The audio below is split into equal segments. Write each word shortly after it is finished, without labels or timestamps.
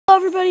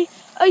Hello everybody,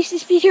 Icy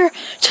Speed here.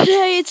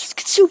 Today it's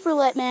super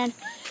lit, man.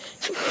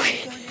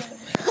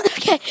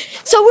 Okay,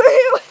 so we're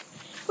here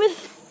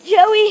with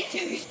Joey.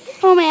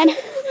 Oh man,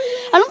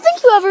 I don't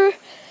think you ever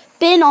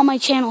been on my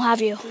channel,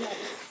 have you?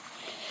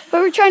 But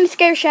we're trying to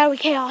scare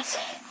Sadowcaos.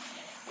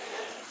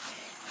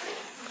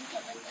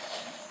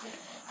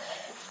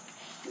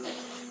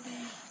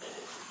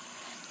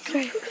 He's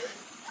right over there.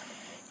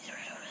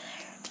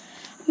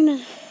 I'm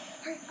gonna...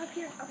 Up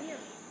here.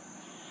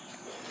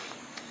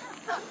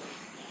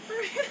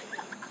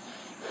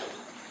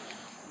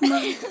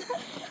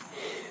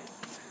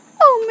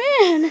 Oh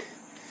man!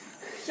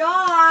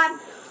 Sean!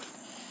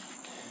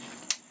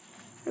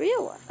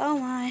 Real? Oh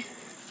my.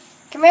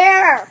 Come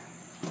here!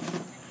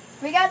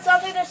 We got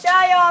something to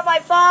show you on my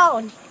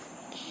phone.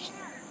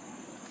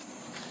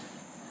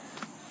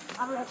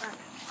 I'll be right back.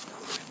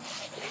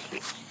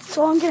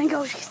 So I'm gonna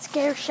go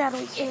scare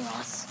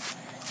Sadowcaos.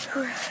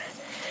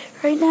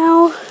 Right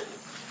now,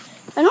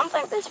 I don't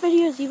think this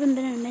video has even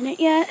been a minute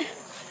yet,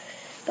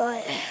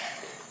 but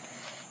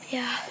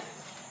yeah.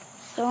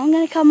 So I'm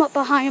gonna come up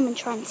behind him and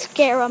try and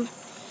scare him.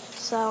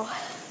 So,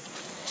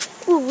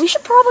 ooh, we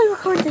should probably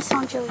record this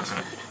on Joey's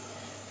phone.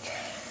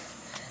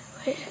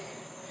 Wait,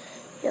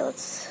 yeah,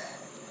 let's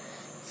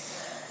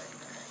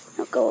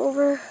now go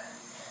over,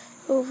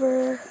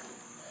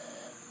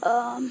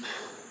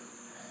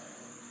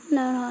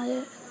 no, not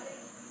it.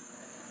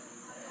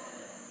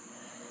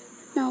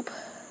 Nope.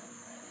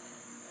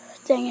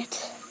 Dang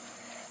it.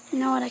 You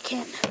know what, I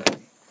can't.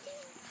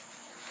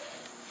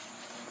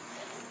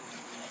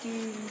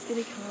 Dude, he's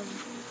gonna come.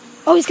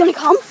 Oh, he's gonna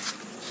come? He's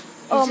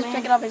just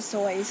picking up his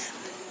toys.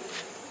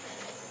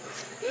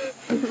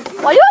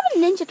 Why do you have a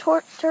Ninja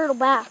Turtle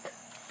back?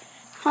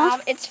 Huh?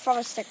 It's from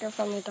a sticker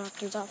from the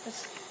doctor's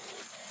office.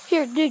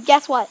 Here, dude,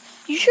 guess what?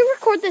 You should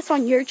record this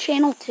on your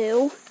channel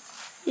too.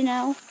 You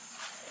know?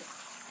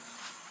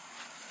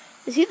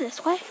 Is he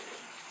this way?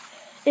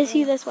 Is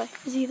he this way?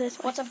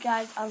 What's up,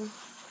 guys? I'm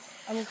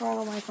recording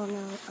on my phone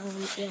now.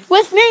 Yeah.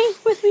 With me,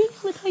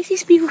 with Icy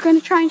Speed, we're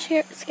gonna try and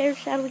scare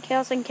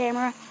Sadowcaos on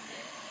camera.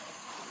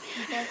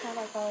 You guys have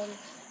my phone.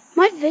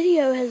 My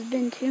video has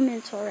been 2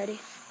 minutes already.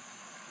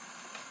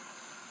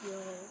 Yeah.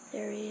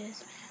 There he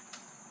is.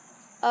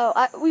 Oh,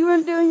 we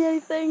weren't doing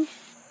anything.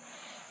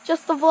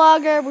 Just the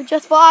vlogger. We're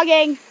just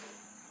vlogging.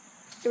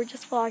 We're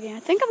just vlogging.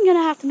 I think I'm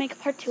gonna have to make a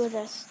part 2 of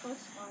this.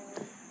 That's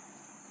fine.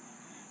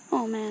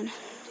 Oh man.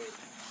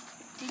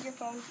 Did your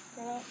phone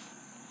turn up?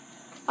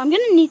 I'm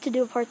gonna need to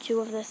do a part 2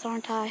 of this,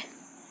 aren't I?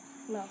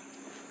 No.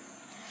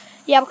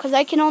 Yeah, because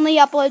I can only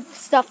upload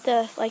stuff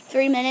to like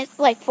 3 minutes,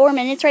 like 4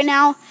 minutes right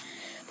now.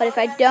 But if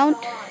I don't,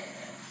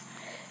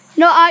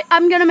 no,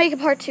 I'm gonna make a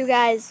part 2,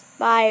 guys.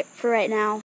 Bye for right now.